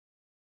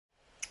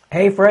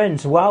Hey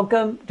friends,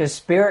 welcome to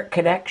Spirit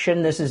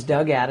Connection. This is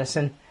Doug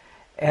Addison,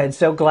 and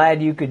so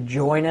glad you could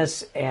join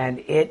us. And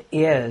it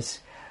is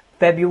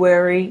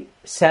February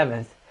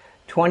 7th,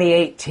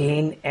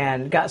 2018,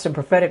 and got some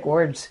prophetic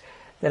words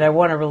that I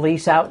want to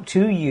release out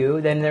to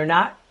you. Then they're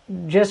not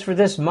just for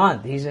this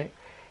month.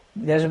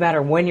 Doesn't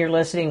matter when you're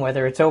listening,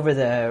 whether it's over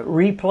the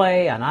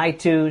replay on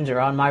iTunes or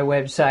on my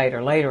website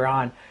or later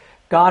on.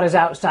 God is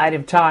outside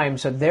of time,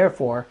 so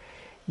therefore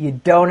you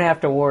don't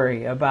have to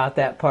worry about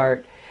that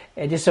part.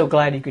 And just so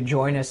glad you could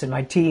join us. And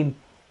my team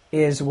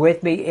is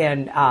with me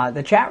in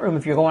the chat room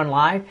if you're going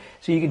live,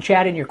 so you can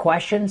chat in your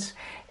questions.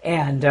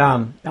 And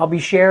I'll be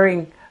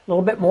sharing a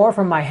little bit more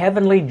from my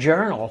heavenly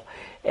journal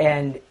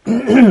and,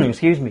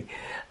 excuse me,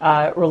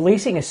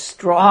 releasing a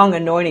strong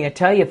anointing. I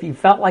tell you, if you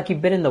felt like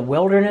you've been in the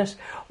wilderness,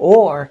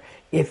 or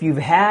if you've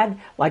had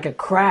like a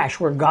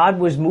crash where God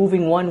was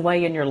moving one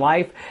way in your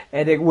life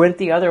and it went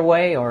the other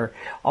way, or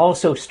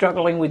also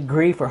struggling with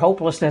grief or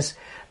hopelessness,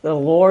 the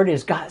Lord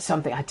has got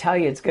something. I tell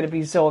you, it's going to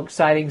be so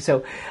exciting.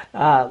 So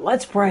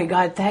let's pray.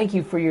 God, thank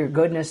you for your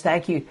goodness.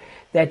 Thank you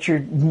that you're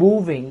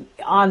moving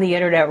on the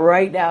internet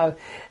right now,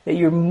 that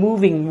you're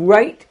moving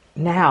right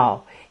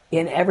now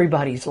in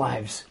everybody's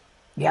lives.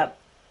 Yep,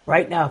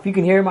 right now. If you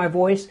can hear my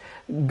voice,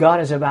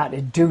 God is about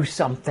to do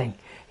something.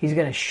 He's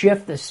going to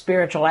shift the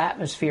spiritual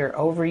atmosphere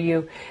over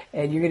you,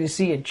 and you're going to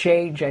see a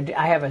change.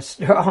 I have a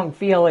strong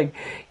feeling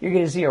you're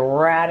going to see a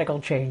radical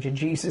change in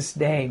Jesus'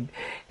 name.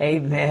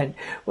 Amen.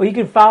 Well, you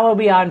can follow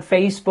me on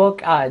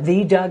Facebook,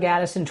 The Doug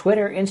Addison,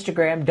 Twitter,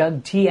 Instagram,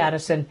 Doug T.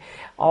 Addison.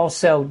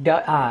 Also,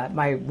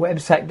 my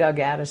website,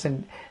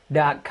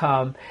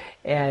 DougAddison.com.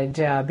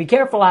 And be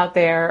careful out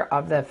there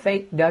of the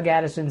fake Doug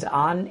Addisons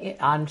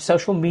on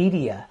social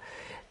media.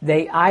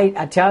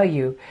 I tell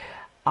you,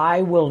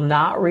 I will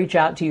not reach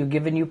out to you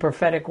giving you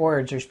prophetic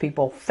words. There's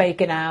people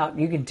faking out.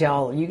 You can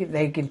tell.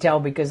 They can tell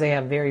because they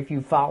have very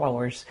few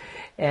followers.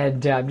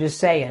 And I'm just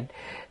saying,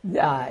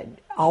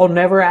 I'll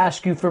never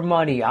ask you for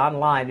money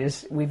online.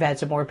 We've had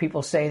some more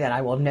people say that.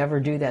 I will never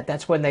do that.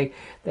 That's when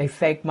they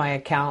fake my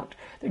account.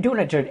 They're doing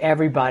it to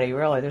everybody,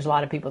 really. There's a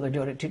lot of people that are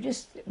doing it too.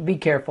 Just be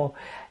careful.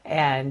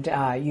 And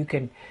you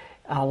can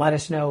let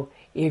us know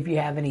if you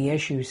have any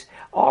issues.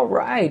 All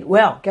right.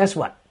 Well, guess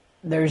what?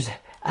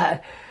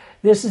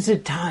 This is a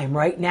time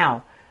right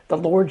now, the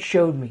Lord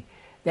showed me,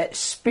 that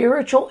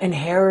spiritual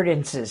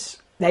inheritances,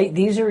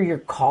 these are your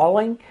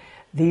calling.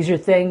 These are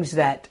things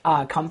that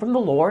come from the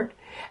Lord,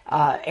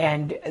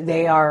 and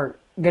they are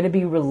going to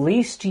be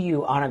released to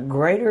you on a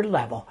greater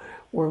level.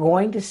 We're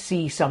going to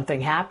see something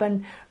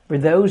happen for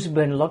those who've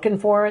been looking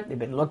for it. They've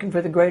been looking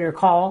for the greater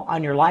call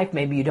on your life.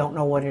 Maybe you don't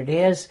know what it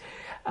is,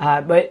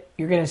 but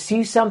you're going to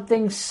see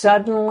something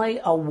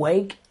suddenly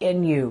awake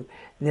in you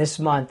this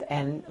month.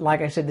 And like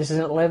I said, this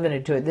isn't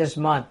limited to it this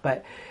month,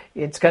 but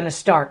it's going to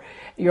start.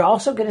 You're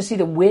also going to see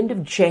the wind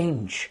of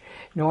change.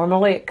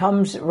 Normally it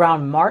comes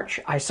around March.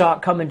 I saw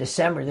it come in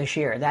December this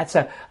year. That's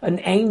an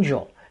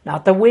angel,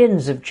 not the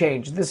winds of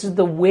change. This is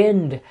the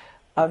wind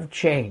of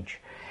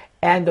change.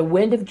 And the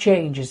wind of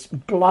change is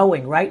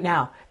blowing right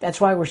now. That's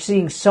why we're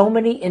seeing so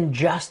many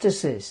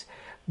injustices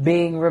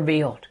being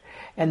revealed.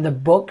 And the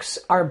books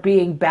are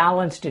being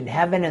balanced in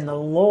heaven, and the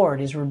Lord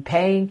is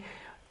repaying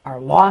our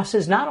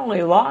losses, not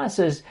only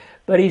losses,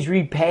 but he's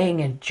repaying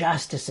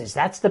injustices.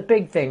 That's the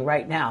big thing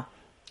right now.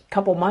 A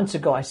couple months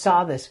ago, I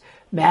saw this.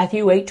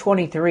 Matthew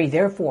 8:23.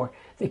 Therefore,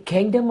 the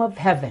kingdom of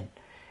heaven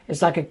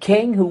is like a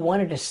king who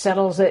wanted to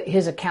settle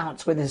his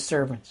accounts with his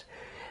servants.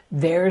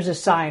 There's a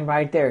sign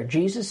right there.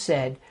 Jesus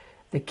said,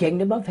 the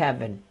kingdom of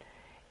heaven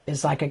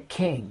is like a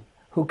king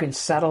who can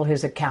settle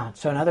his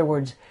accounts. So in other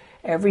words,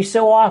 every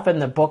so often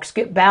the books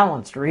get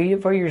balanced. Read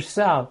it for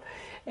yourself.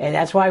 And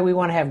that's why we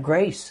want to have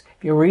grace.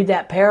 If you read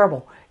that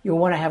parable, you'll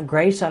want to have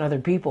grace on other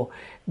people.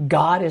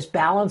 God is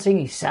balancing.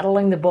 He's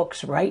settling the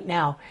books right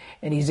now.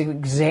 And he's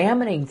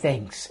examining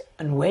things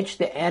in which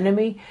the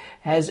enemy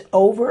has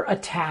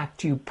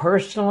over-attacked you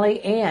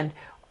personally and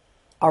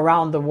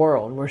around the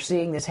world. We're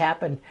seeing this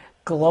happen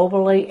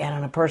globally and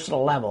on a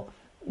personal level.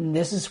 And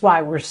this is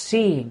why we're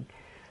seeing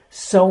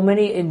so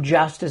many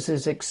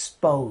injustices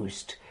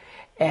exposed.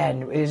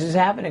 And this is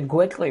happening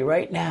quickly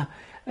right now.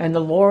 And the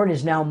Lord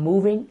is now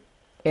moving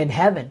in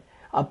heaven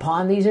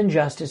upon these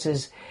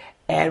injustices,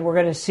 and we're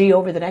going to see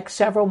over the next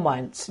several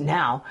months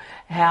now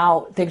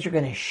how things are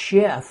going to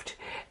shift,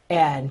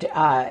 and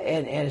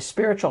a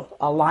spiritual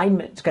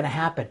alignment is going to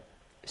happen.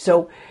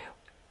 So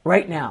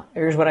right now,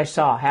 here's what I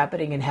saw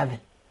happening in heaven,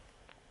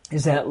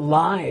 is that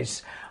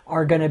lies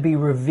are going to be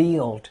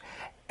revealed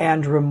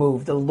and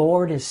removed. The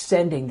Lord is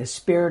sending the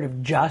spirit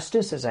of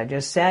justice, as I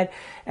just said,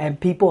 and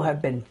people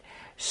have been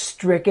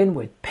stricken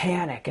with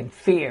panic and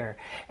fear,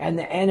 and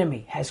the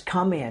enemy has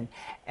come in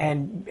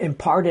and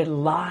imparted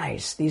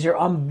lies. These are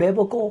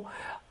unbiblical,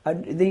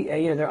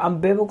 they're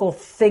unbiblical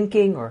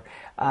thinking, or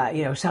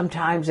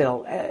sometimes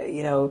it'll,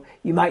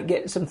 you might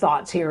get some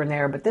thoughts here and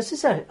there, but this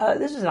is an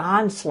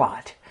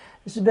onslaught.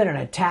 This has been an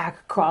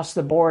attack across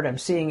the board. I'm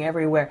seeing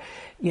everywhere,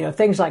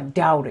 things like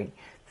doubting,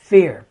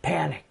 fear,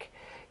 panic,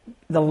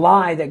 the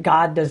lie that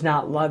God does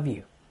not love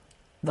you.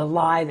 the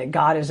lie that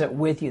God isn't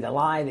with you, the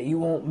lie that you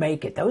won't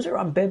make it. Those are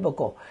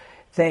unbiblical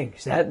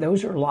things.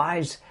 Those are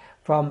lies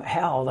from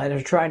hell that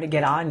are trying to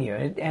get on you.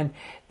 And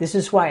this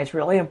is why it's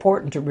really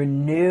important to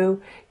renew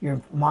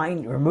your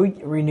mind,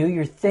 renew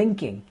your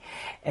thinking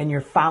and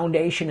your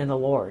foundation in the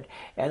Lord.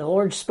 And the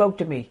Lord spoke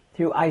to me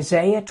through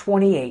Isaiah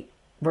 28,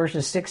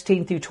 verses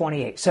 16 through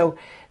 28. So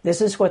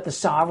this is what the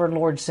sovereign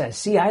Lord says.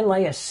 See, I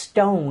lay a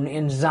stone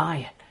in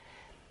Zion,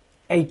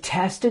 a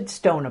tested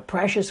stone, a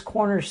precious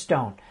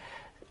cornerstone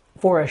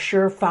for a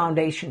sure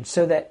foundation,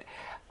 so that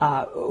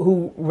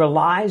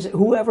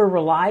whoever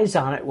relies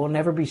on it will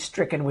never be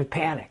stricken with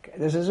panic.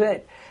 This is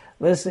it.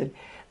 Listen,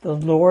 the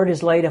Lord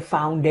has laid a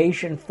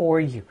foundation for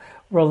you.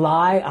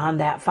 Rely on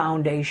that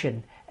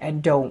foundation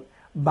and don't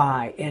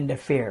buy into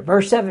fear.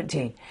 Verse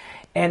 17,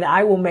 and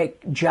I will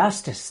make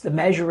justice the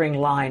measuring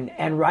line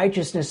and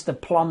righteousness the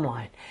plumb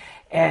line.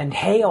 And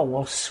hail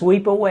will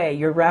sweep away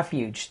your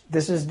refuge.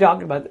 This is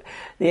talking about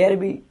the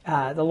enemy.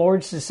 The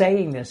Lord's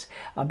saying this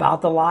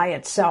about the lie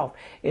itself,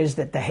 is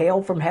that the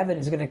hail from heaven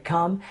is going to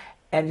come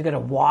and is going to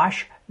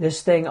wash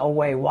this thing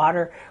away.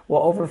 Water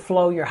will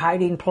overflow your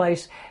hiding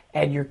place,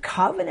 and your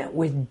covenant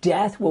with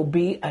death will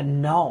be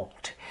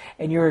annulled,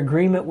 and your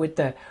agreement with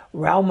the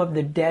realm of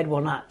the dead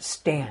will not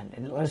stand.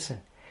 And listen,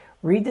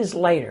 read this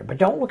later, but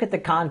don't look at the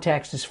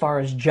context as far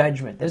as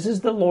judgment. This is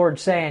the Lord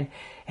saying,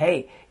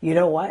 hey, you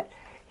know what?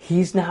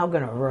 He's now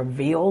going to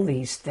reveal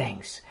these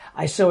things.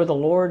 I saw the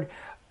Lord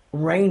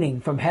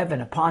raining from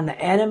heaven upon the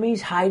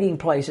enemy's hiding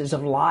places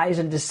of lies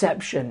and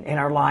deception in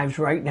our lives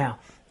right now.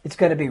 It's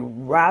going to be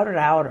routed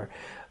out or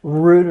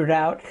rooted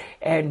out.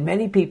 And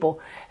many people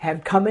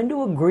have come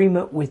into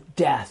agreement with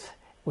death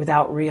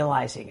without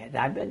realizing it.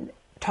 I've been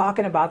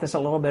talking about this a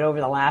little bit over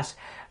the last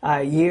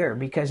year,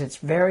 because it's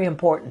very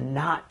important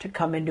not to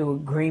come into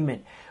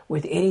agreement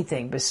with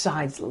anything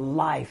besides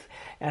life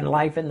and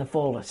life in the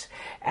fullness.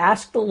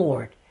 Ask the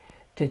Lord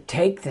to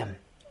take them.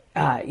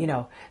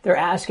 They're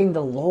asking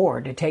the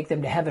Lord to take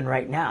them to heaven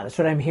right now. That's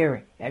what I'm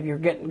hearing. Have you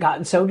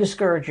gotten so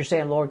discouraged, you're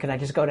saying, Lord, can I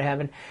just go to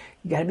heaven?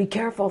 You got to be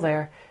careful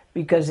there,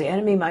 because the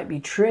enemy might be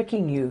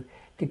tricking you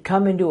to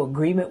come into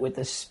agreement with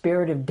the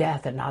spirit of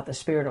death and not the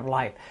spirit of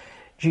life.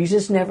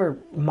 Jesus never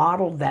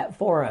modeled that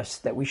for us,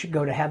 that we should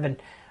go to heaven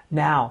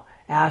now,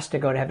 asked to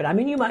go to heaven. I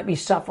mean, you might be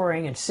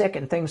suffering and sick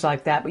and things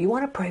like that, but you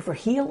want to pray for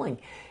healing,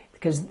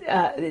 because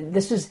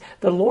this is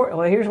the Lord.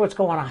 Well, here's what's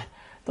going on.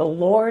 The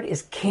Lord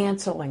is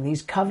canceling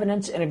these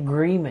covenants and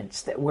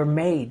agreements that were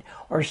made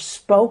or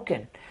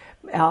spoken,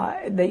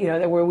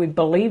 that where we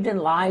believed in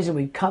lies and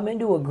we come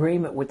into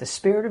agreement with the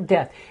spirit of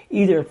death,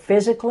 either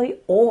physically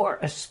or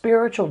a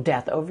spiritual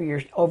death over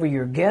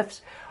your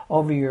gifts,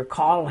 over your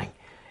calling.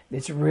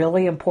 It's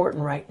really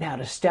important right now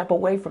to step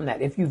away from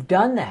that. If you've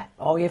done that,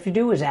 all you have to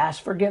do is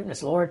ask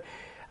forgiveness. Lord,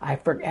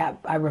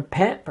 I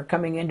repent for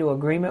coming into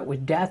agreement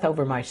with death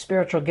over my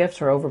spiritual gifts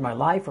or over my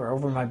life or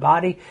over my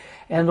body.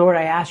 And Lord,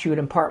 I ask you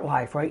to impart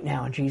life right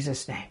now in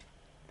Jesus'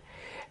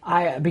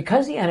 name.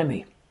 Because the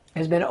enemy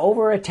has been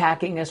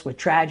over-attacking us with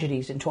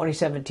tragedies in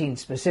 2017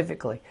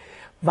 specifically,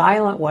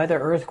 violent weather,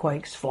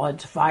 earthquakes,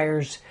 floods,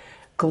 fires,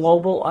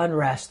 global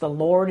unrest, the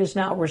Lord is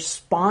now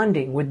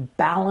responding with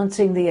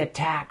balancing the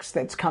attacks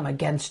that's come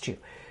against you.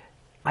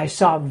 I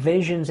saw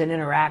visions and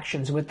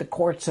interactions with the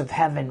courts of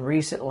heaven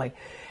recently.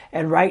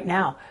 And right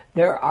now,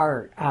 there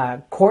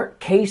are court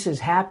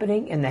cases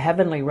happening in the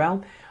heavenly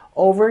realm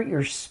over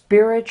your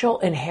spiritual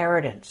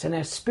inheritance. And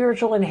a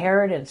spiritual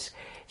inheritance,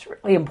 it's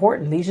really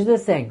important. These are the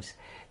things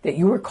that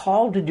you were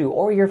called to do,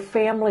 or your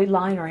family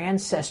line or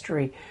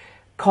ancestry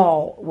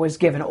call was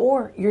given,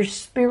 or your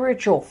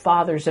spiritual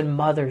fathers and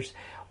mothers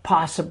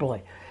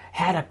possibly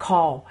had a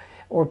call,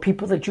 or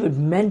people that you had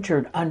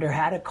mentored under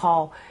had a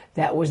call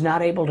that was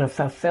not able to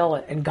fulfill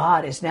it. And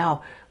God is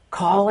now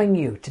calling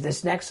you to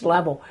this next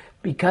level.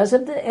 Because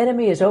of the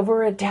enemy is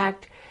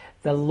over-attacked,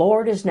 the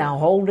Lord is now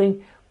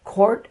holding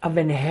court of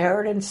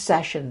inheritance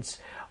sessions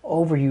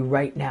over you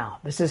right now.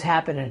 This is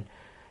happening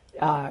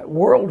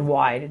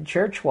worldwide and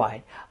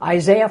church-wide.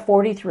 Isaiah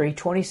 43,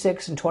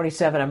 26 and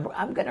 27.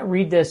 I'm going to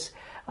read this.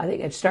 I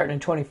think it's starting in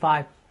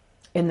 25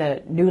 in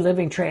the New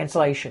Living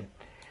Translation.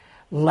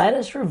 Let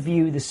us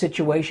review the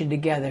situation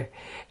together,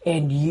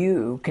 and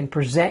you can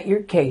present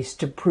your case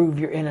to prove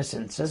your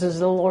innocence. This is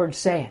the Lord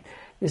saying.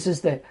 This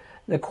is the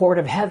court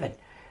of heaven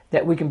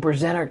that we can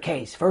present our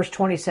case. Verse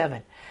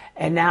 27.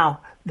 And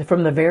now,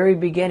 from the very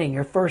beginning,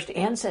 your first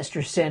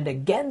ancestors sinned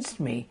against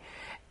me,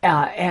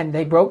 and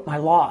they broke my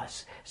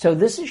laws. So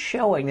this is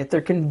showing that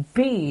there can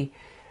be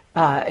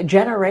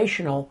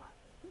generational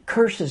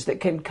curses that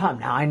can come.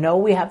 Now, I know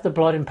we have the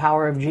blood and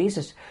power of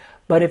Jesus,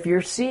 but if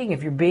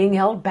you're being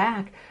held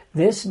back,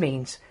 this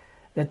means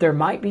that there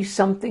might be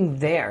something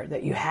there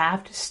that you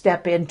have to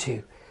step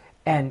into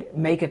and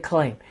make a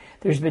claim.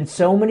 There's been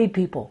so many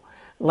people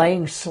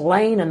laying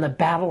slain on the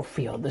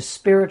battlefield, the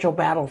spiritual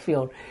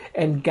battlefield,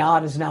 and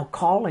God is now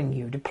calling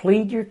you to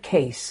plead your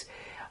case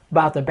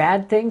about the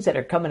bad things that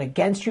are coming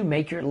against you.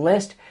 Make your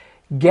list.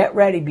 Get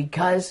ready,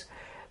 because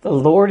the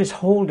Lord is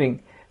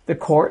holding the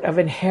court of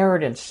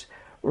inheritance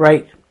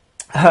right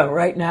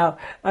Right now,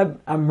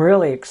 I'm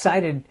really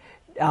excited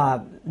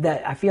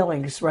that I feel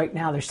like right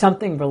now there's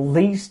something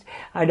released.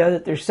 I know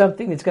that there's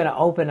something that's going to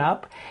open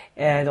up.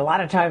 And a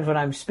lot of times when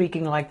I'm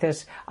speaking like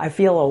this, I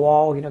feel a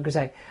wall, because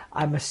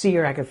I'm a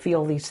seer. I can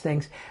feel these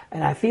things.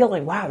 And I feel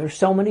like, wow, there's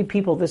so many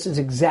people. This is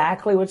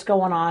exactly what's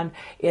going on.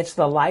 It's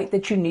the light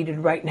that you needed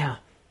right now.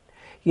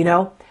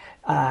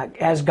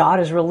 As God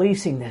is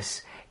releasing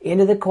this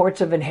into the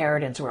courts of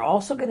inheritance, we're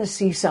also going to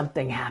see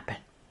something happen.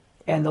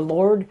 And the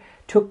Lord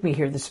took me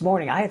here this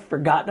morning. I had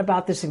forgotten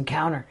about this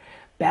encounter.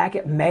 Back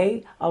at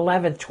May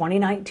 11th,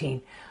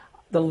 2019,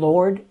 the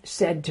Lord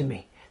said to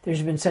me,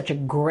 there's been such a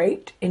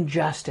great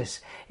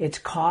injustice. It's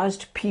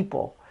caused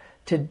people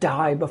to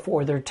die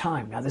before their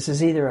time. Now, this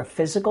is either a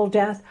physical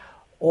death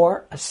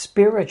or a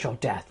spiritual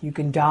death. You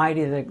can die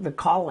to the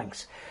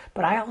callings.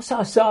 But I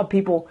also saw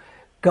people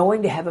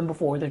going to heaven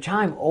before their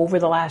time over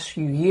the last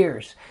few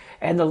years.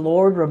 And the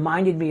Lord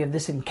reminded me of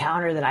this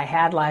encounter that I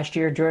had last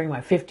year during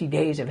my 50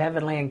 days of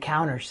heavenly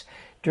encounters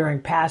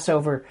during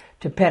Passover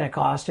to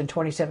Pentecost in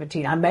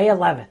 2017. On May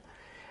 11th,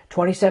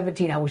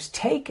 2017, I was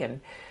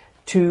taken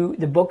to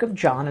the book of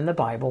John in the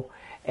Bible,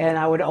 and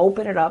I would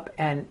open it up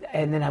and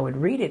then I would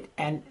read it,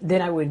 and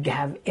then I would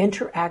have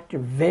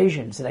interactive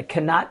visions that I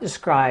cannot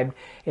describe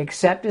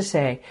except to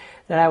say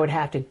that I would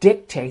have to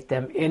dictate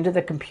them into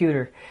the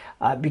computer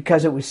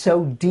because it was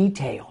so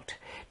detailed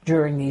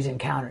during these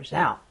encounters.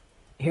 Now,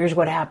 here's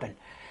what happened.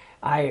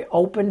 I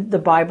opened the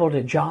Bible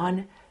to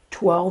John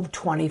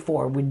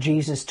 12:24 with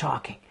Jesus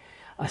talking.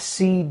 A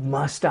seed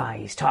must die.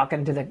 He's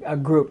talking to a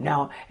group.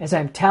 Now, as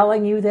I'm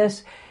telling you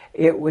this,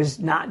 it was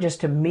not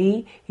just to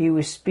me. He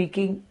was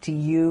speaking to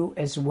you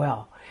as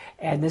well.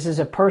 And this is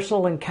a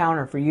personal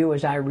encounter for you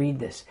as I read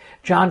this.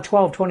 John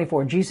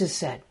 12:24, Jesus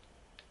said,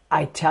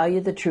 I tell you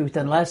the truth,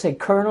 unless a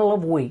kernel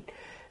of wheat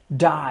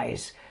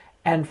dies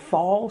and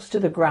falls to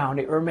the ground,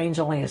 it remains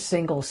only a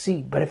single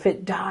seed. But if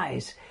it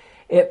dies,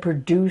 it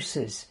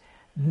produces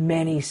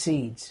many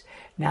seeds.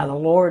 Now the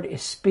Lord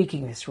is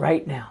speaking this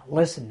right now.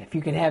 Listen, if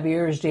you can have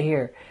ears to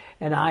hear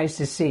and eyes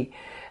to see,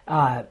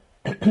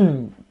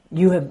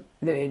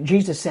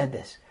 Jesus said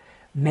this,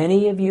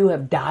 many of you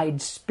have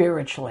died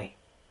spiritually,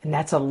 and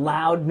that's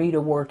allowed me to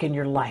work in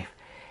your life.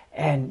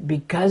 And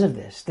because of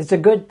this, that's a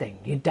good thing.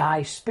 You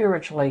die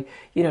spiritually,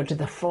 to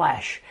the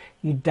flesh.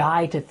 You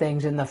die to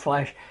things in the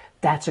flesh.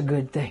 That's a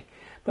good thing.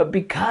 But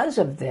because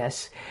of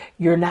this,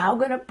 you're now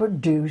going to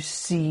produce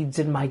seeds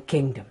in my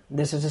kingdom.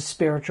 This is a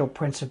spiritual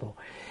principle.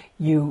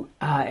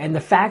 And the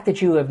fact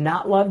that you have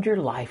not loved your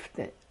life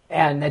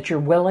and that you're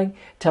willing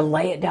to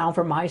lay it down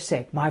for my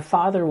sake, my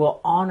Father will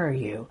honor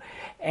you,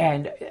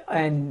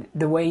 and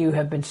the way you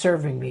have been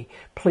serving me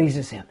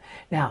pleases him.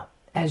 Now,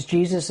 as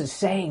Jesus is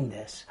saying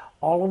this,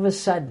 all of a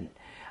sudden,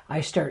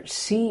 I start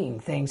seeing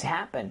things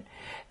happen.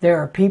 There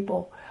are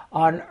people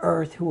on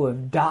earth who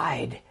have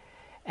died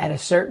at a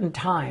certain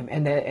time,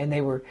 and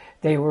they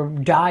were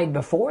died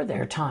before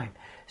their time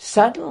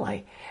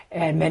suddenly,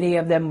 and many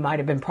of them might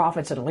have been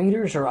prophets and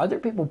leaders or other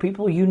people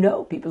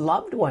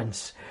loved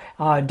ones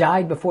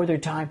died before their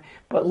time.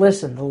 But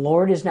listen, the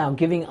Lord is now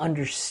giving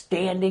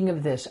understanding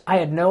of this. I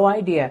had no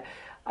idea.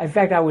 In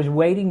fact, I was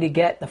waiting to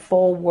get the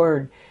full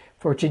word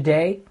for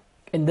today,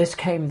 and this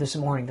came this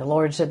morning. The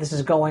Lord said this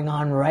is going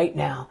on right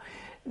now.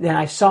 Then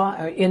I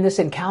saw in this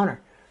encounter,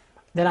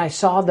 then I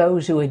saw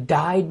those who had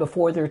died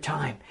before their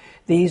time.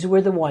 These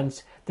were the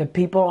ones, the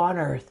people on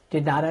earth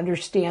did not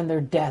understand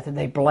their death, and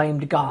they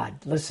blamed God.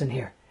 Listen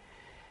here.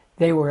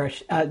 They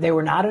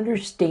were not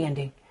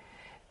understanding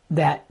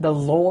that the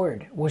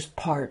Lord was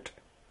part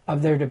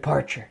of their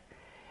departure.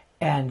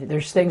 And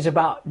there's things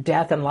about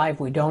death and life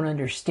we don't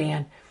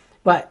understand.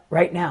 But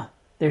right now,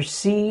 their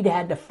seed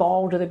had to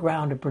fall to the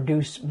ground to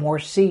produce more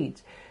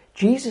seeds.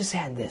 Jesus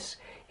had this.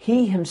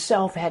 He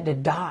himself had to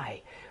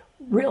die.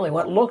 Really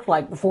what looked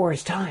like before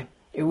his time.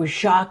 It was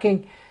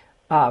shocking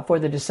for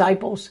the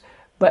disciples,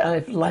 but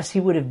unless he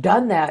would have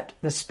done that,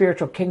 the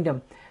spiritual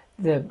kingdom,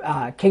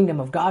 the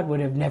kingdom of God would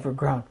have never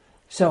grown.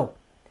 So,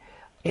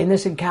 in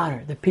this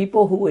encounter, the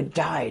people who had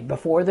died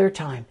before their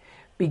time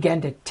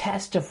began to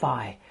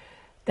testify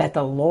that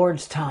the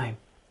Lord's time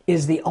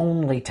is the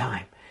only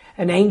time.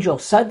 An angel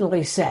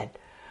suddenly said,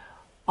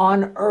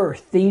 on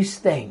earth these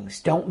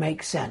things don't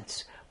make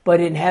sense, but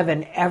in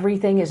heaven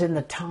everything is in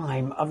the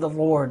time of the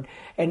Lord,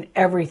 and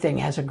everything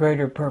has a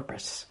greater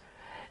purpose.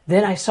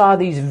 Then I saw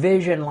these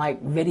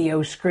vision-like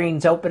video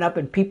screens open up,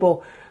 and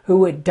people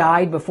who had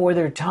died before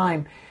their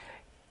time,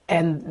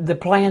 and the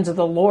plans of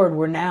the Lord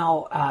were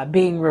now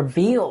being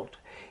revealed.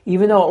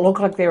 Even though it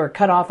looked like they were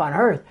cut off on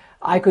earth,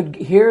 I could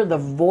hear the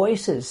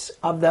voices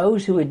of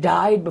those who had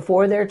died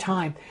before their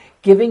time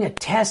giving a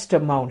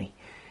testimony,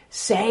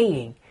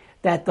 saying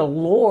that the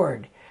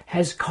Lord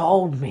has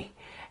called me,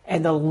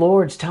 and the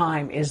Lord's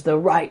time is the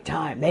right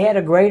time. They had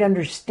a great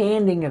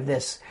understanding of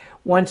this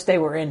once they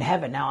were in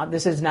heaven. Now,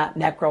 this is not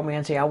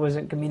necromancy. I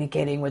wasn't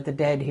communicating with the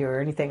dead here or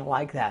anything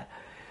like that.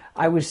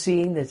 I was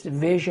seeing this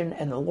vision,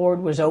 and the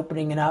Lord was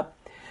opening it up.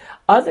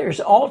 Others,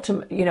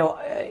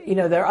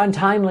 their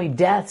untimely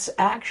deaths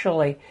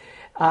actually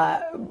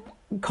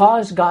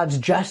cause God's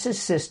justice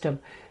system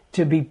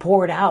to be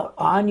poured out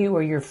on you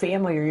or your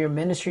family or your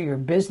ministry or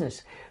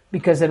business,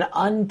 because an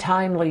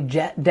untimely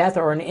death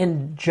or an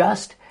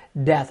unjust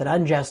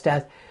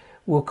death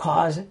will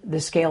cause the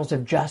scales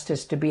of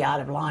justice to be out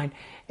of line.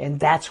 And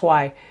that's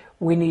why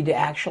we need to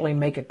actually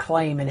make a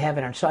claim in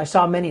heaven. And so I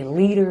saw many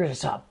leaders, I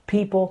saw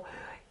people,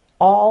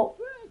 all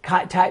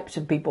types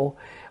of people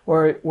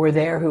were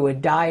there who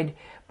had died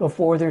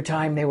before their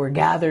time. They were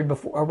gathered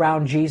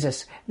around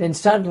Jesus. Then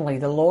suddenly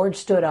the Lord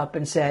stood up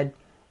and said,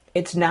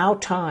 it's now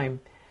time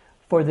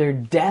for their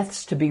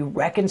deaths to be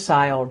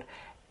reconciled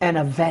and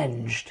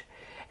avenged.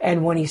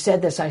 And when he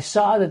said this, I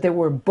saw that there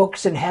were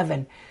books in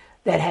heaven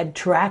that had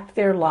tracked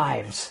their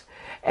lives.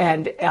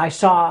 And I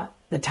saw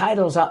the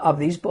titles of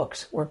these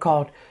books were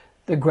called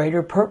The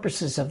Greater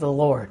Purposes of the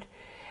Lord.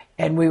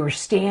 And we were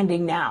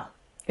standing now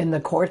in the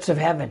courts of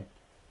heaven.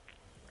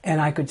 And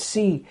I could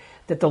see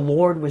that the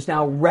Lord was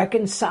now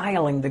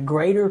reconciling the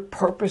greater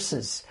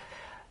purposes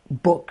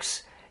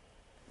books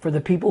for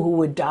the people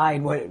who had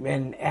died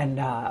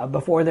and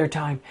before their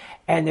time.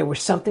 And there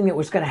was something that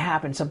was going to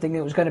happen, something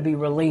that was going to be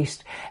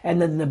released.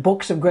 And then the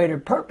books of greater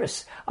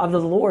purpose of the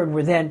Lord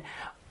were then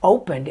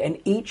opened, and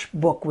each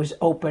book was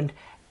opened.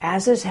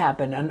 As this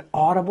happened, an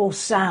audible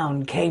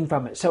sound came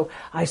from it. So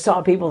I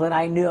saw people that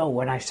I knew,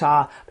 and I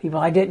saw people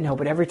I didn't know,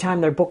 but every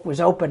time their book was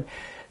opened,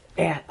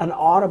 an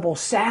audible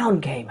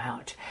sound came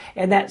out.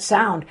 And that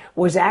sound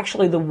was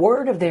actually the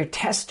word of their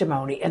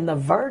testimony and the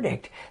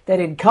verdict that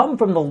had come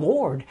from the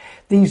Lord.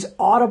 These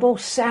audible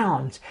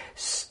sounds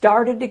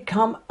started to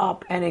come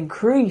up and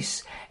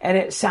increase, and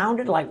it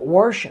sounded like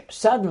worship.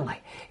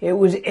 Suddenly, it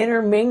was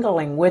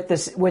intermingling with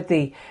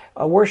the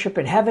worship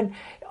in heaven.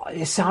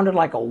 It sounded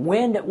like a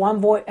wind at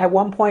one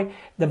point.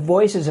 The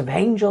voices of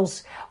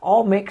angels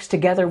all mixed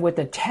together with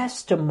the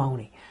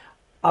testimony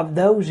of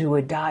those who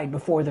had died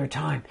before their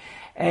time.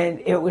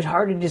 And it was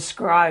hard to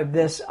describe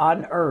this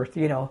on earth,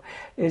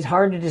 It's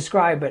hard to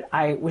describe, but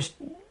I was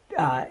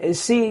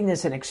seeing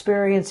this and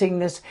experiencing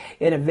this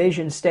in a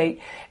vision state.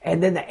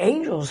 And then the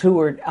angels who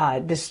were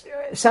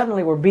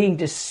suddenly were being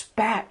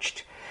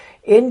dispatched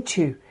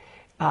into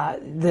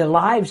the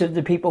lives of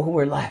the people who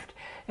were left.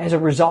 As a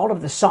result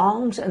of the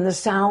songs and the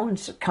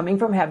sounds coming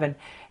from heaven,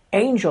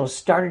 angels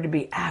started to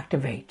be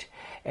activated.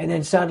 And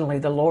then suddenly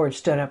the Lord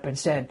stood up and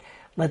said,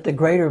 let the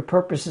greater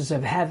purposes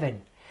of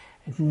heaven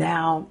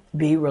now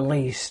be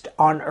released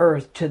on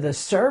earth to the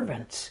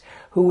servants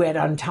who had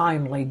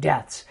untimely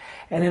deaths.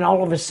 And then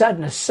all of a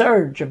sudden a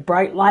surge of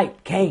bright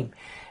light came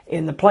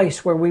in the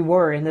place where we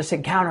were in this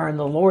encounter, and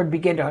the Lord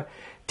began to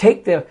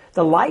take the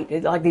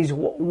light, like these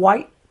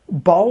white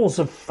balls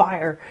of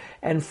fire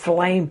and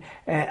flame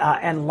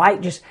and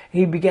light,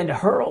 he began to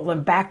hurl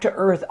them back to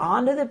earth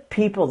onto the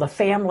people, the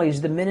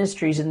families, the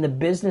ministries, and the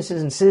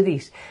businesses and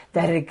cities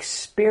that had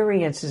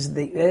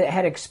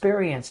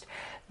experienced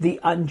the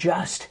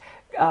unjust,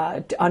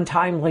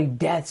 untimely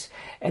deaths.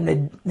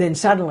 And then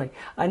suddenly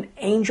an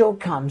angel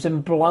comes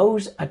and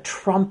blows a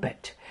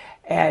trumpet,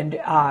 and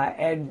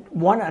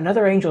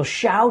another angel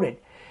shouted,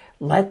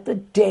 let the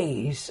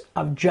days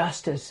of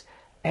justice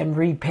and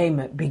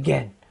repayment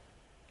begin.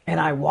 And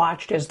I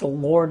watched as the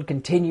Lord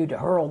continued to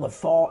hurl the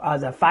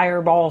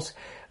fireballs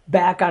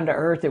back onto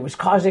earth. It was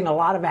causing a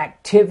lot of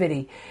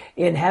activity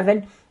in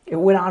heaven. It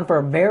went on for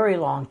a very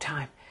long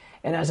time.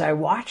 And as I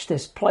watched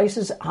this,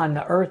 places on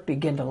the earth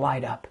begin to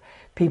light up.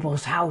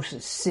 People's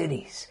houses,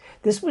 cities.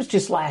 This was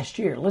just last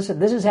year. Listen,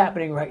 this is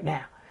happening right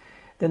now.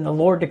 Then the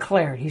Lord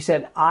declared, he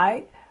said,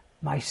 I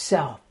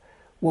myself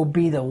will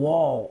be the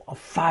wall of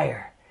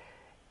fire,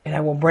 and I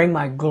will bring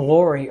my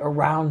glory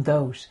around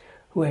those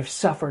who have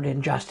suffered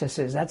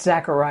injustices. That's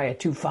Zechariah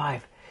 2:5.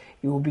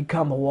 You will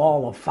become a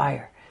wall of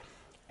fire.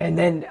 And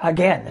then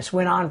again, this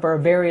went on for a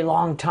very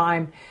long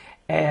time,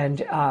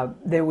 and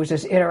there was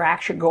this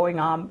interaction going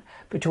on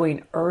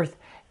between earth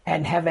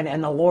and heaven,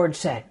 and the Lord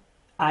said,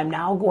 I'm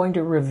now going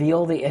to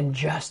reveal the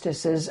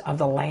injustices of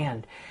the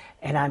land,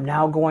 and I'm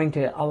now going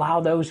to allow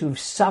those who've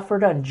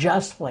suffered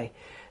unjustly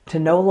to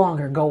no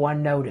longer go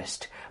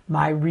unnoticed.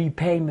 My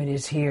repayment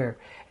is here,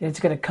 and it's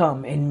going to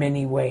come in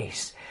many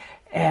ways.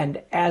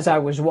 And as I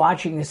was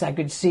watching this, I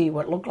could see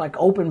what looked like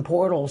open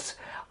portals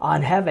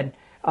on heaven,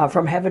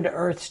 from heaven to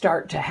earth,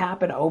 start to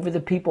happen over the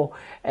people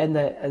and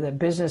the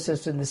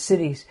businesses and the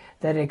cities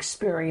that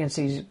experience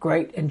these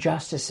great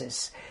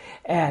injustices.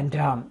 And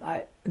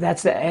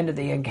that's the end of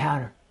the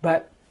encounter.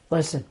 But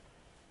listen,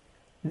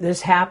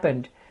 this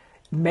happened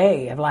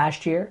May of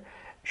last year.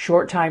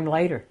 Short time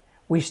later,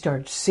 we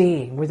start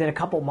seeing, within a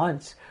couple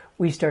months,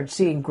 we start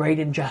seeing great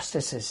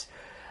injustices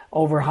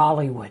over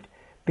Hollywood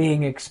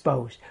being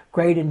exposed.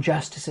 Great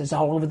injustices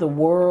all over the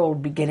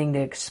world beginning to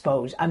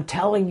expose. I'm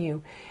telling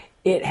you,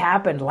 it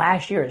happened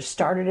last year. It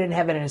started in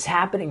heaven, and it's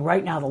happening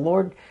right now. The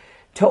Lord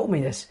told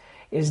me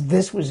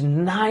this was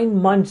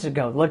 9 months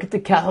ago. Look at the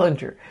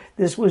calendar.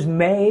 This was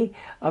May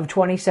of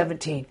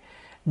 2017.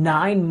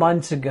 9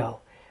 months ago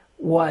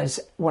was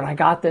when I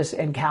got this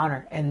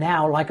encounter. And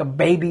now, like a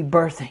baby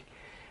birthing,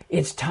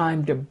 It's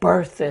time to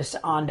birth this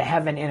onto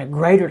heaven in a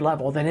greater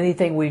level than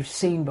anything we've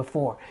seen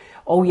before.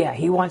 Oh yeah,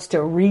 he wants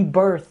to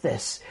rebirth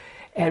this.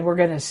 And we're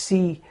going to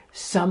see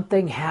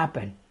something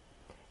happen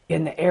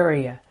in the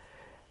area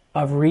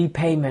of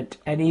repayment,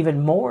 and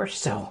even more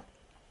so.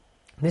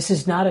 This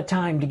is not a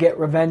time to get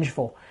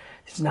revengeful.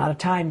 It's not a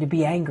time to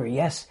be angry.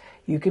 Yes,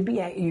 you can be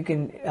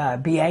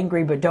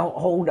angry, but don't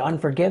hold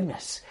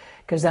unforgiveness,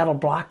 because that'll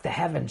block the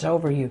heavens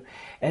over you.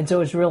 And so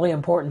it's really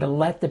important to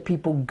let the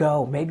people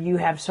go. Maybe you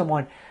have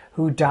someone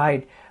who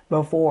died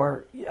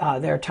before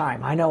their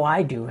time. I know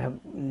I do.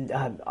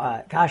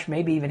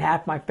 Maybe even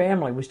half my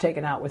family was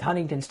taken out with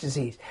Huntington's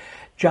disease.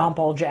 John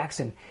Paul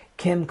Jackson,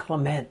 Kim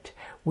Clement.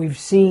 We've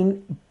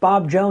seen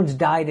Bob Jones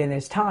died in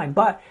his time,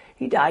 but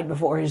he died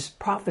before his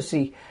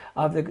prophecy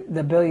of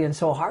the billion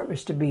soul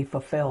harvest to be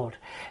fulfilled.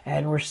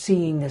 And we're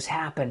seeing this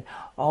happen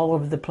all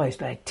over the place.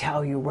 But I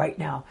tell you right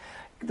now,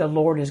 the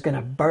Lord is going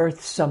to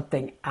birth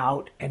something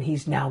out, and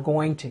he's now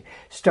going to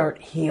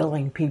start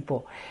healing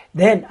people.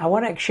 Then I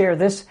want to share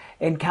this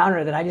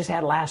encounter that I just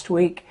had last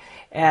week.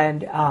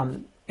 And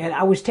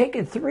I was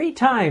taken 3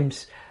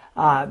 times,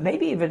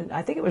 maybe even,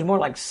 I think it was more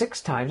like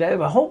 6 times.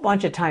 A whole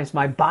bunch of times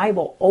my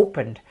Bible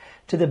opened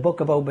to the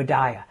book of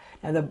Obadiah.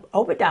 Now, the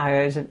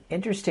Obadiah is an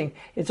interesting,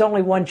 it's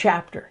only 1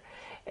 chapter,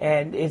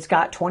 and it's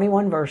got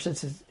 21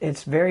 verses.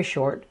 It's very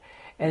short,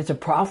 and it's a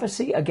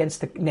prophecy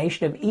against the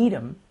nation of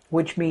Edom,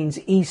 which means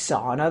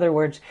Esau. In other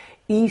words,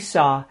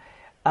 Esau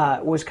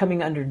was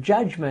coming under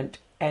judgment,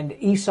 and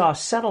Esau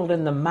settled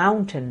in the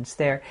mountains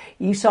there.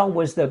 Esau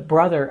was the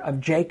brother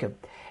of Jacob,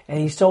 and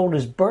he sold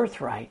his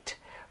birthright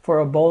for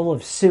a bowl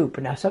of soup.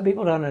 Now, some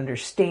people don't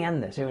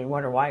understand this. They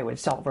wonder why he would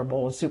sell for a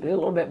bowl of soup. There's a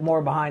little bit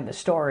more behind the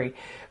story,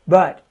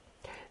 but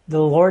the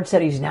Lord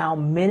said he's now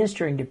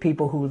ministering to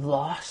people who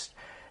lost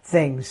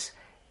things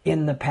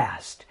in the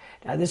past.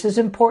 Now, this is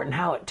important,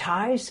 how it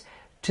ties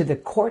to the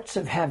courts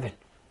of heaven.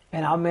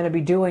 And I'm going to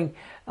be doing,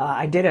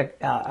 I did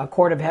a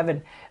Court of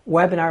Heaven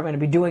webinar. I'm going to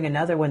be doing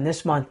another one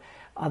this month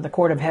on the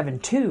Court of Heaven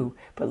too.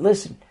 But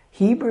listen,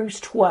 Hebrews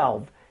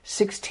 12,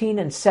 16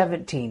 and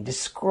 17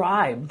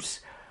 describes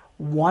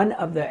one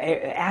of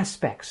the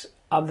aspects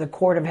of the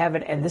Court of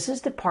Heaven. And this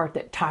is the part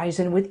that ties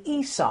in with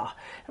Esau.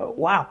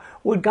 Wow.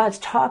 What God's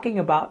talking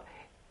about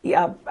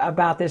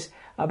this,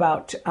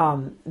 about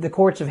the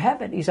courts of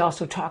heaven, he's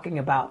also talking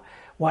about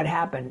what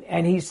happened.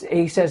 And he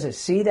says this,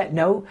 see that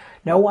no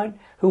one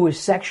who is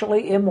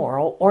sexually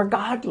immoral or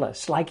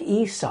godless like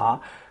Esau,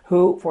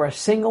 who for a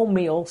single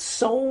meal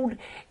sold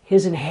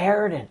his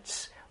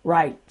inheritance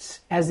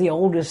rights as the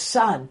oldest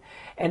son.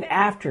 And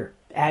after,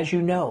 as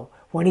you know,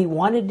 when he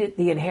wanted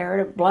the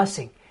inheritance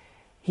blessing,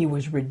 he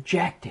was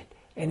rejected,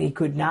 and he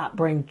could not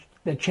bring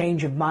the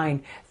change of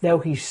mind, though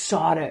he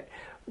sought it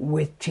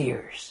with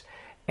tears.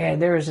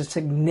 And there is a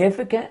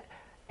significant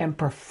and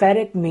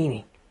prophetic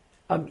meaning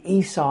of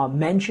Esau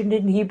mentioned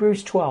in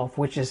Hebrews 12,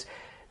 which is,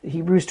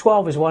 Hebrews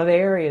 12 is one of the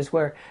areas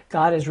where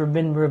God has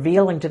been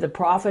revealing to the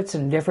prophets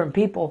and different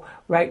people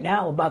right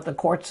now about the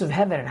courts of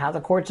heaven and how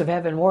the courts of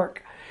heaven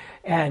work.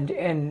 And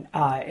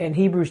in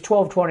Hebrews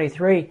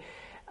 12:23,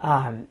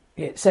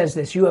 it says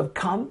this, you have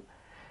come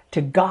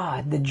to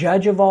God, the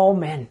judge of all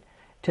men,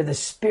 to the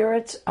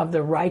spirits of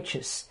the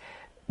righteous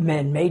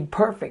men made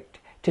perfect,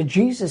 to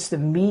Jesus, the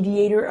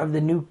mediator of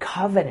the new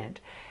covenant,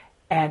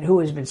 and who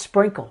has been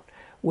sprinkled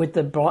with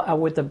the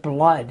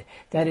blood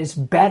that is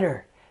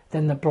better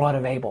than the blood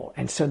of Abel.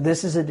 And so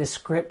this is a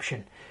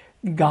description.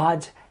 He's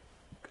got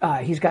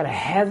a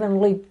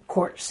heavenly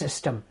court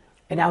system.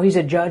 And now he's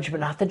a judge, but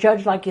not the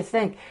judge like you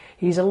think.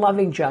 He's a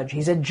loving judge.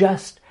 He's a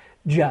just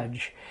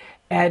judge.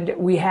 And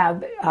we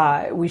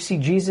see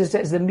Jesus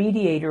as the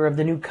mediator of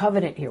the new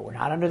covenant here. We're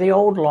not under the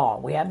old law.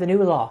 We have the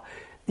new law.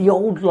 The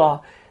old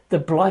law, the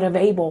blood of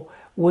Abel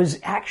was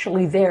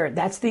actually there.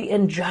 That's the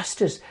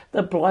injustice.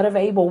 The blood of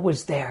Abel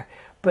was there.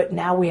 But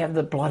now we have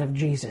the blood of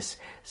Jesus.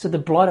 So the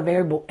blood of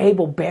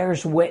Abel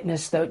bears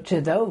witness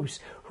to those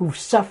who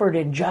suffered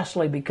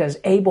unjustly because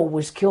Abel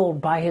was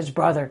killed by his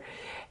brother.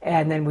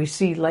 And then we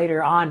see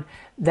later on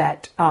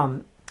that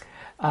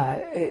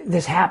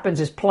this happens,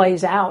 this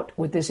plays out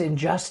with this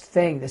unjust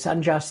thing.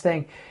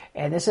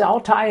 And this is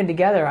all tying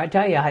together. I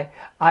tell you,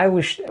 I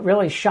was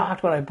really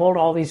shocked when I pulled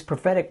all these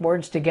prophetic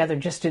words together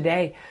just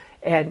today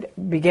and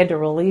began to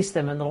release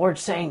them. And the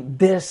Lord's saying,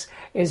 this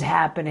is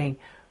happening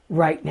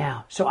right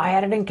now. So I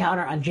had an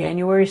encounter on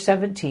January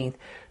 17th,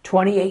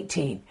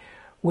 2018,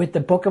 with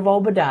the book of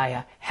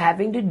Obadiah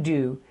having to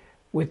do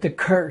with the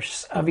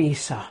curse of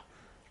Esau.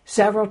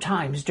 Several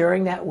times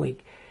during that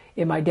week,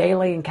 in my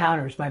daily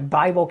encounters, my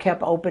Bible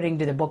kept opening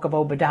to the book of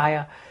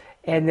Obadiah,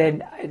 and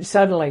then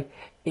suddenly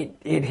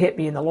it hit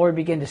me, and the Lord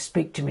began to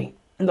speak to me.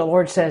 And the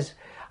Lord says,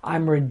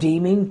 I'm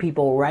redeeming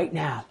people right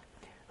now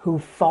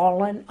who've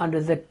fallen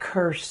under the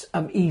curse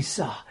of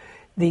Esau.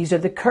 These are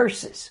the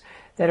curses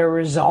that are a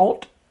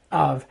result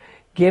of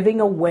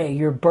giving away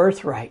your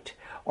birthright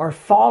or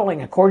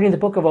falling, according to the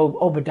book of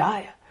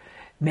Obadiah,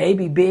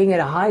 maybe being at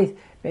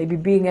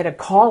a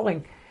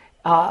calling,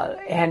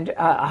 and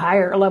a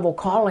higher level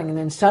calling, and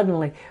then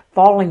suddenly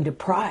falling to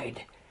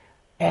pride,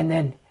 and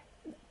then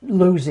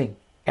losing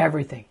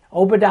everything.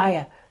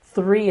 Obadiah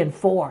 3 and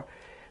 4.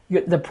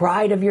 The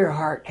pride of your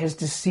heart has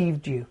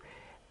deceived you,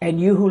 and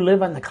you who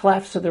live on the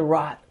clefts of the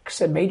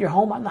rocks and made your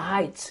home on the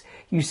heights,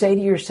 you say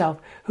to yourself,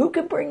 who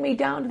can bring me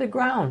down to the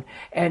ground?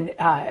 And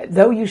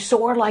though you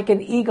soar like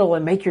an eagle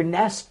and make your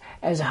nest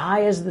as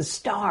high as the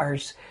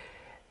stars,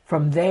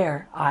 from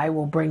there I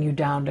will bring you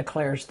down,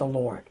 declares the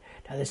Lord.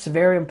 Now this is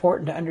very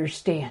important to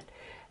understand,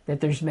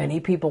 that there's many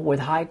people with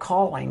high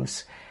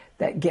callings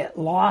that get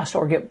lost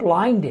or get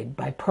blinded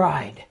by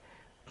pride.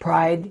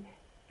 Pride,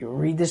 you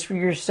read this for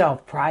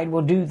yourself, pride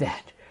will do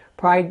that.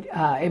 Pride,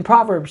 in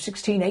Proverbs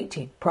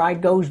 16:18,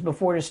 pride goes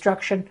before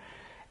destruction,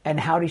 and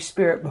haughty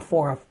spirit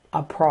before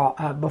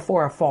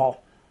a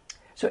fall.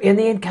 So in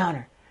the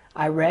encounter,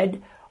 I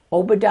read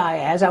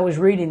Obadiah. As I was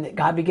reading, that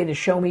God began to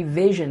show me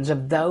visions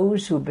of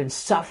those who have been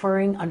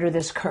suffering under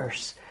this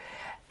curse.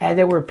 And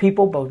there were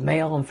people, both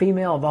male and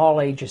female, of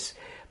all ages.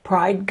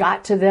 Pride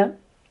got to them,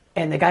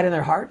 and they got in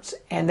their hearts,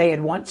 and they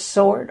had once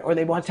soared, or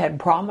they once had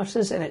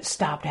promises, and it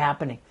stopped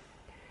happening.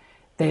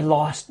 They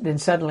lost, then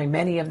suddenly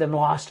many of them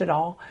lost it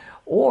all.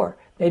 Or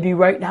maybe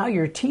right now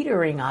you're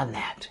teetering on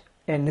that.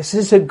 And this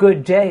is a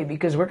good day,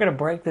 because we're going to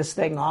break this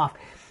thing off.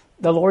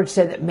 The Lord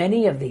said that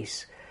many of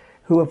these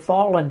who have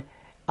fallen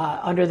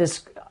under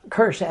this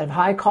curse have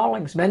high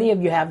callings. Many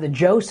of you have the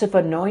Joseph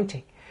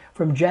anointing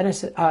from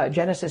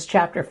Genesis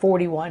chapter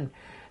 41.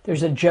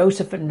 There's a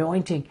Joseph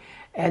anointing,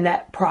 and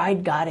that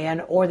pride got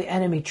in, or the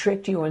enemy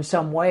tricked you in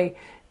some way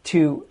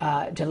to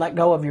let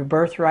go of your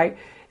birthright.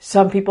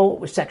 Some people,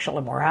 it was sexual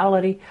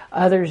immorality.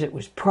 Others, it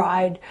was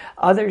pride.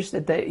 Others,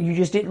 that you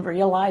just didn't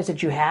realize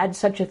that you had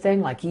such a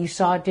thing, like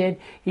Esau did.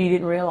 He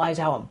didn't realize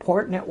how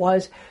important it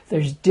was.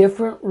 There's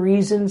different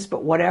reasons,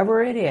 but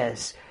whatever it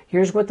is,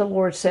 here's what the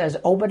Lord says,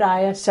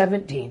 Obadiah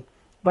 17.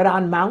 But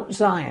on Mount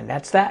Zion,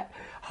 that's that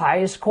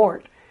highest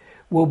court,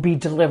 will be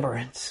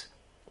deliverance.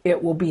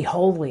 It will be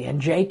holy, and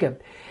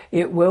Jacob,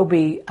 it will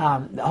be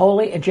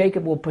holy, and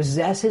Jacob will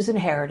possess his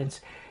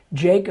inheritance.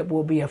 Jacob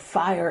will be a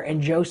fire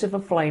and Joseph a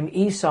flame.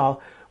 Esau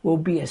will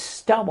be a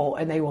stubble,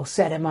 and they will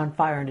set him on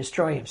fire and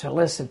destroy him. So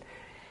listen,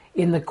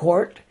 in the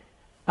court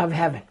of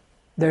heaven,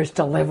 there's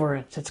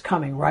deliverance. It's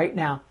coming right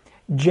now.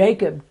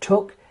 Jacob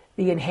took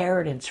the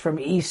inheritance from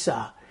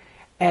Esau,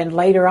 and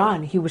later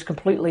on he was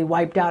completely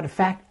wiped out. In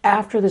fact,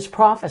 after this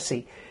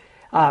prophecy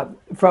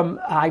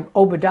from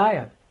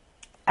Obadiah,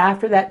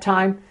 after that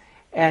time,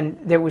 and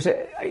there was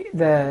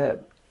the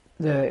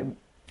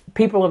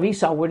people of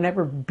Esau would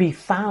never be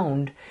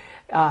found.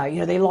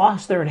 They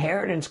lost their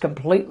inheritance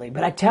completely.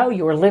 But I tell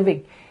you, we're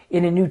living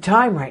in a new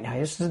time right now.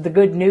 This is the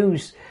good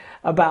news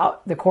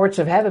about the courts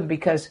of heaven,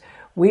 because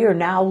we are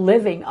now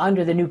living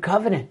under the new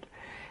covenant.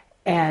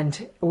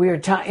 And we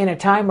are in a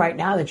time right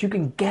now that you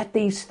can get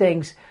these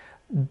things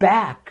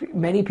back.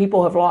 Many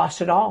people have lost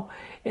it all.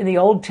 In the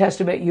Old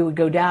Testament, you would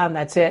go down,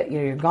 that's it,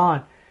 you're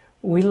gone.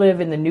 We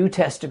live in the New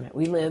Testament.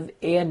 We live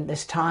in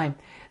this time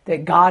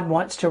that God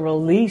wants to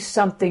release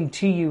something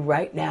to you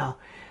right now.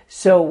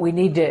 So we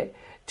need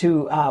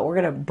we're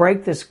going to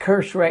break this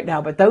curse right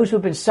now. But those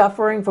who've been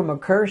suffering from a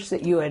curse,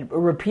 that you had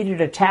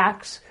repeated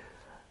attacks,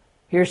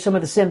 here's some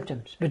of the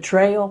symptoms: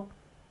 betrayal,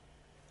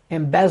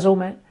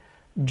 embezzlement,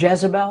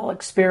 Jezebel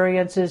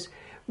experiences.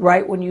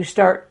 Right when you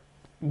start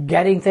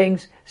getting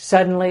things,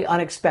 suddenly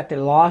unexpected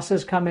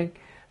losses come in.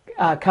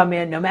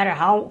 No matter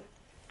how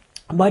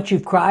much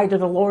you've cried to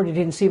the Lord, it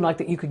didn't seem like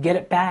that you could get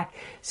it back.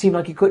 It seemed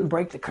like you couldn't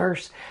break the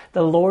curse.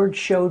 The Lord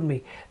showed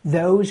me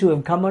those who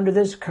have come under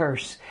this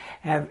curse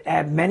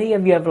have many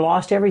of you have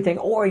lost everything,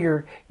 or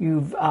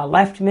you've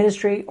left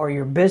ministry or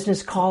your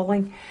business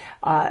calling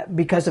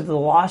because of the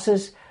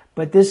losses.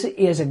 But this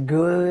is a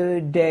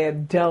good day.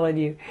 I'm telling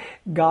you,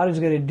 God is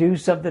going to do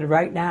something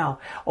right now.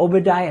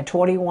 Obadiah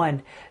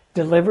 21,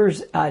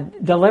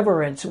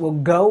 deliverance will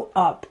go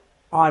up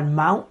on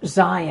Mount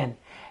Zion,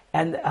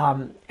 and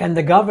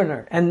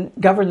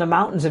govern the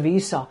mountains of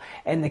Esau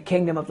and the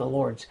kingdom of the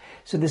Lords.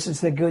 So this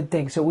is the good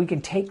thing. So we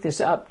can take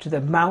this up to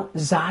the Mount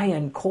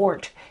Zion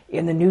court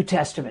in the New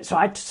Testament. So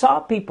I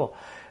saw people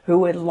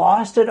who had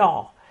lost it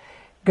all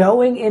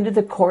going into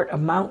the court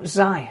of Mount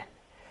Zion.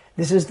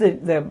 This is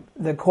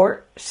the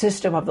court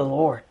system of the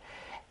Lord.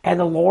 And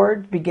the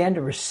Lord began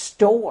to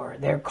restore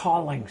their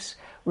callings,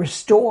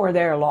 restore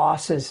their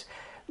losses,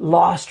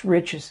 lost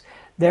riches,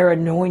 their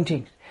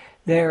anointing,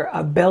 their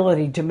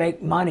ability to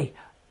make money,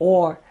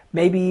 or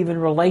maybe even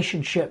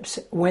relationships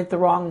went the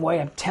wrong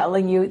way. I'm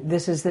telling you,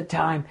 this is the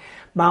time.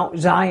 Mount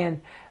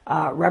Zion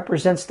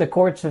represents the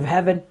courts of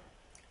heaven.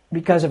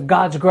 Because of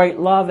God's great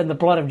love and the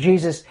blood of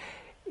Jesus,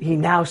 He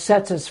now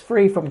sets us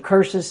free from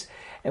curses,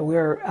 and we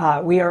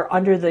are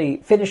under the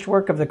finished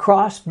work of the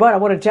cross. But I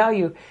want to tell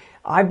you,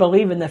 I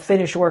believe in the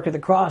finished work of the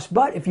cross.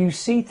 But if you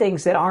see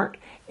things that aren't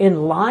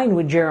in line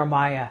with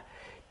Jeremiah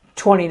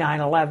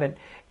 29:11,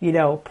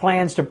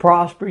 plans to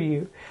prosper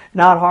you,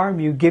 not harm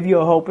you, give you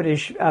a hope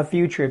and a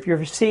future. If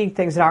you're seeing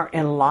things that aren't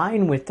in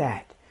line with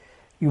that,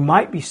 you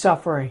might be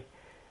suffering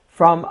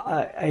from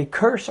a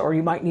curse, or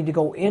you might need to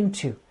go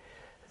into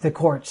the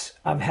courts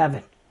of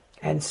heaven.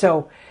 And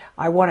so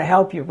I want to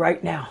help you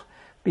right now.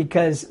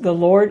 because the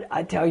Lord,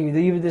 I tell you,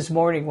 even this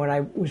morning when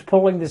I was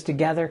pulling this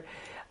together,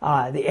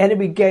 the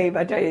enemy gave,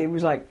 I tell you, it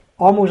was like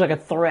almost like a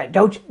threat.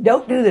 Don't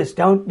do this.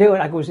 Don't do it.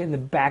 I was in the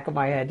back of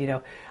my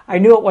head, I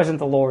knew it wasn't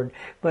the Lord,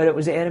 but it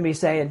was the enemy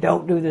saying,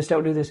 don't do this,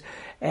 don't do this.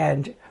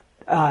 And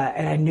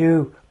I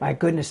knew, my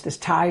goodness, this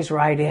ties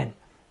right in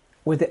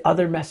with the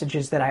other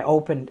messages that I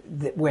opened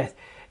with.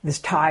 This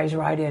ties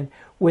right in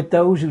with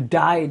those who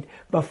died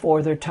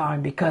before their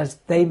time, because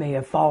they may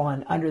have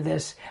fallen under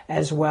this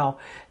as well.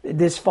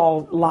 This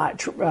fall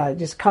lot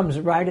just comes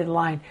right in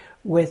line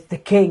with the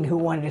king who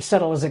wanted to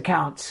settle his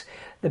accounts.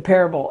 The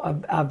parable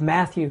of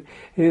Matthew,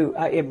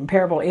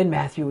 parable in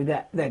Matthew,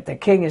 that the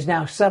king is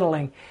now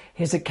settling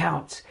his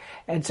accounts.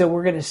 And so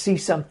we're going to see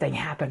something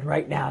happen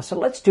right now. So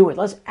let's do it.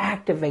 Let's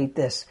activate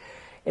this.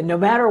 And no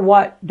matter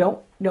what,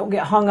 don't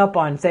get hung up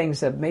on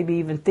things that maybe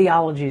even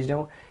theologies.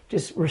 Don't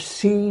just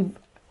receive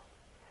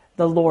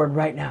the Lord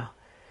right now.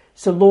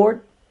 So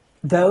Lord,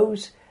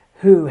 those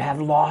who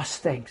have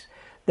lost things,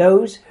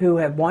 those who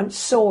have once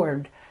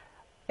soared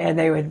and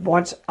they had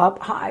once up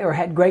high or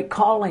had great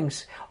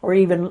callings, or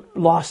even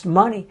lost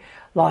money,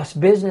 lost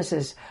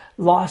businesses,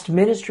 lost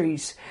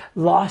ministries,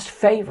 lost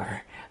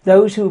favor.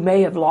 Those who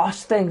may have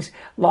lost things,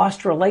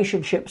 lost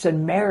relationships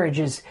and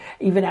marriages,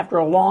 even after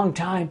a long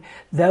time.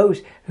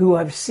 Those who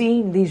have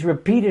seen these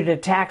repeated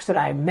attacks that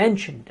I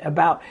mentioned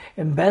about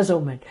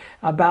embezzlement,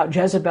 about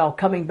Jezebel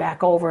coming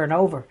back over and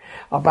over,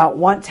 about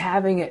once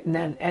having it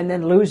and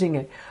then losing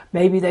it.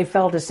 Maybe they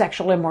fell to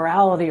sexual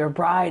immorality or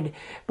pride,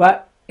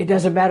 but it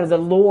doesn't matter. The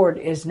Lord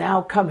is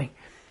now coming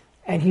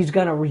and He's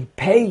going to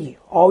repay you.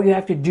 All you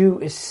have to do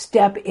is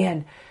step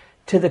in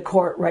to the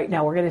court right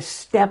now. We're going to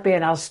step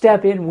in. I'll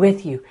step in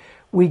with you.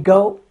 We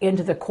go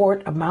into the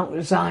court of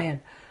Mount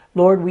Zion.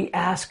 Lord, we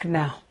ask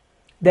now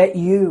that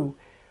you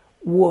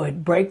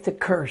would break the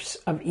curse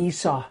of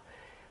Esau.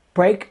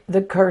 Break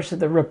the curse of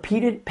the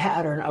repeated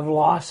pattern of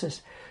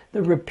losses.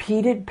 The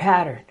repeated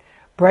pattern.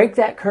 Break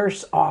that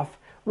curse off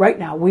right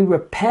now. We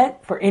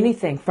repent for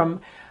anything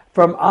from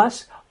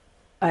us,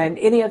 and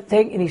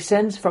any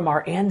sins from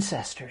our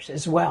ancestors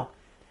as well,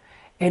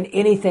 and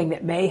anything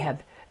that may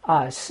have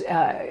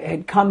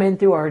had come in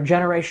through our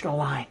generational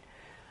line.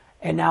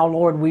 And now,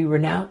 Lord, we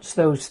renounce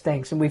those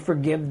things and we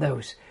forgive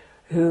those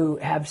who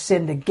have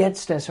sinned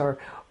against us, or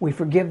we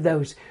forgive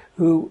those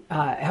who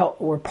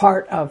were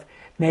part of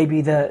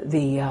maybe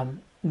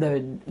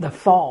the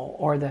fall,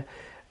 or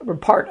were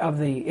part of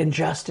the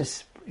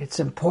injustice.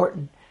 It's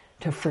important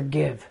to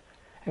forgive,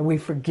 and we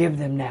forgive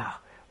them now.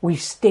 We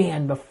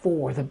stand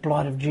before the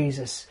blood of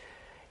Jesus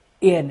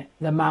in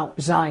the Mount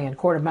Zion,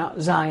 court of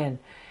Mount Zion.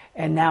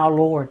 And now,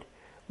 Lord,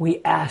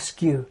 we ask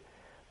you,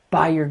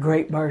 by your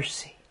great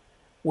mercy,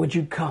 would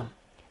you come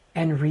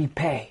and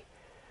repay?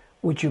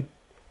 Would you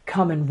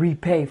come and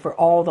repay for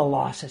all the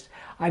losses?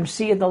 I'm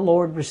seeing the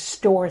Lord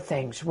restore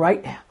things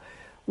right now,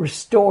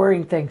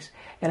 restoring things.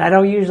 And I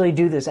don't usually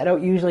do this. I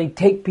don't usually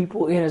take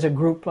people in as a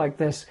group like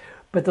this,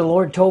 but the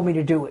Lord told me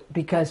to do it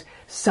because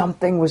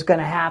something was going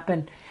to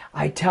happen.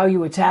 I tell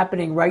you, it's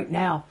happening right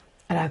now.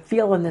 And I'm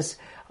feeling this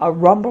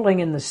rumbling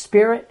in the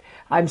spirit.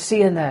 I'm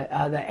seeing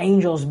the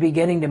angels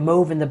beginning to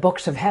move in the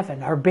books of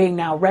heaven, are being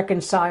now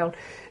reconciled.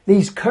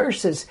 These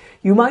curses,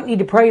 you might need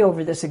to pray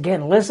over this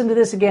again. Listen to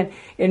this again.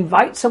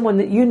 Invite someone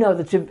that you know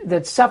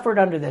that suffered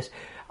under this.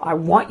 I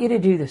want you to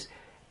do this.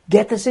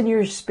 Get this in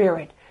your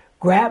spirit.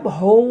 Grab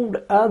hold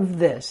of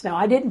this. Now,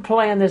 I didn't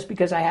plan this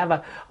because I have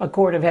a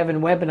Court of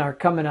Heaven webinar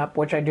coming up,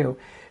 which I do.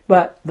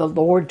 But the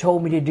Lord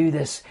told me to do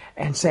this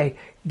and say,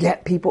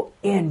 get people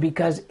in,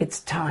 because it's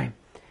time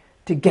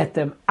to get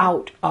them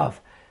out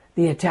of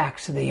the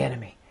attacks of the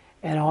enemy.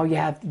 And all you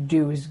have to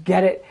do is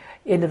get it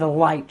into the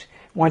light.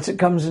 Once it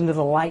comes into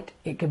the light,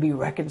 it can be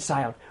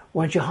reconciled.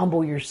 Once you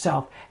humble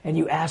yourself and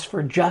you ask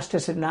for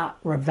justice and not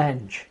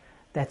revenge,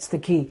 that's the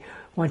key.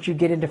 Once you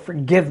get into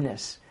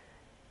forgiveness,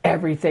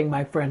 everything,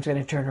 my friends, is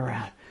going to turn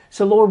around.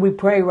 So, Lord, we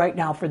pray right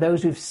now for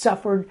those who've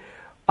suffered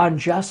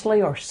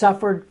unjustly or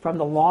suffered from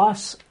the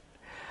loss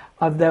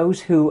of those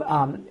who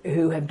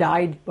have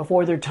died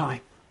before their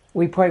time.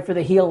 We pray for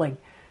the healing,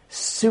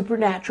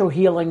 supernatural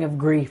healing of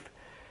grief.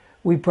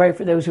 We pray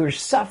for those who are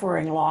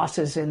suffering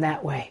losses in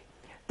that way.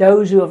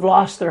 Those who have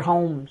lost their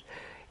homes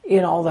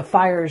in all the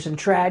fires and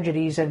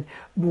tragedies and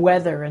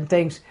weather and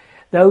things.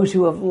 Those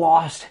who have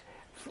lost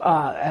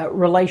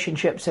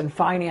relationships and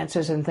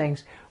finances and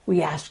things.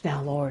 We ask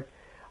now, Lord,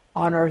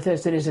 on earth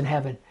as it is in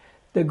heaven,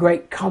 the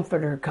great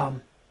Comforter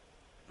come.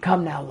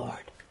 Come now,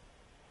 Lord.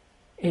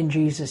 In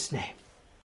Jesus' name.